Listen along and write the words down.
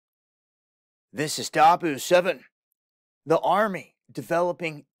This is Dabu7. The Army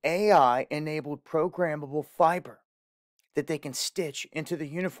developing AI-enabled programmable fiber that they can stitch into the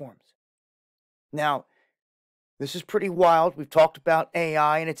uniforms. Now, this is pretty wild. We've talked about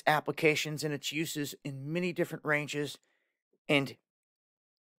AI and its applications and its uses in many different ranges. And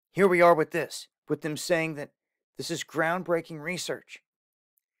here we are with this, with them saying that this is groundbreaking research.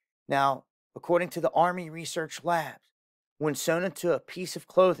 Now, according to the Army Research Labs, when sewn into a piece of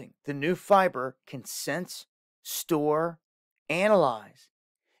clothing, the new fiber can sense, store, analyze,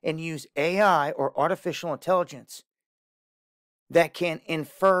 and use AI or artificial intelligence that can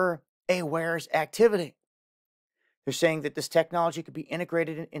infer a wearer's activity. They're saying that this technology could be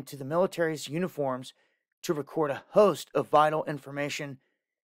integrated into the military's uniforms to record a host of vital information,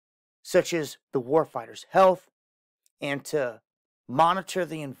 such as the warfighter's health, and to monitor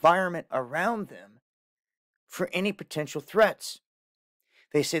the environment around them for any potential threats.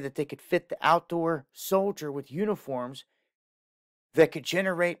 They say that they could fit the outdoor soldier with uniforms that could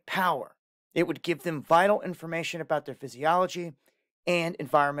generate power. It would give them vital information about their physiology and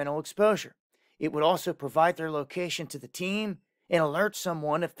environmental exposure. It would also provide their location to the team and alert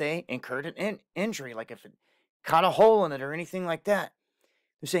someone if they incurred an injury, like if it caught a hole in it or anything like that.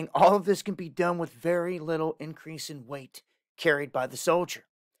 They're saying all of this can be done with very little increase in weight carried by the soldier.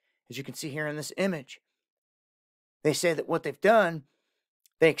 As you can see here in this image, they say that what they've done,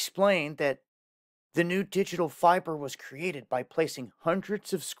 they explained that the new digital fiber was created by placing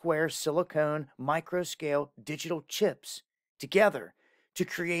hundreds of square silicone microscale digital chips together to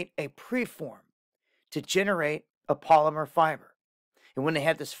create a preform to generate a polymer fiber. And when they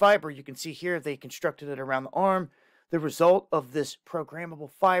had this fiber, you can see here they constructed it around the arm. The result of this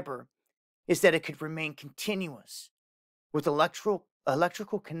programmable fiber is that it could remain continuous with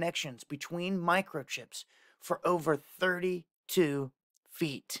electrical connections between microchips for over 32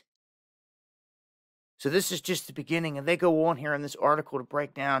 feet. So this is just the beginning, and they go on here in this article to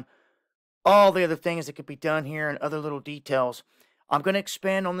break down all the other things that could be done here and other little details. I'm going to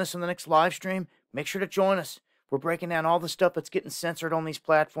expand on this in the next live stream. Make sure to join us. We're breaking down all the stuff that's getting censored on these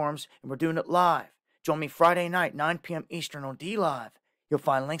platforms, and we're doing it live. Join me Friday night, 9 p.m. Eastern on DLive. You'll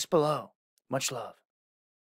find links below. Much love.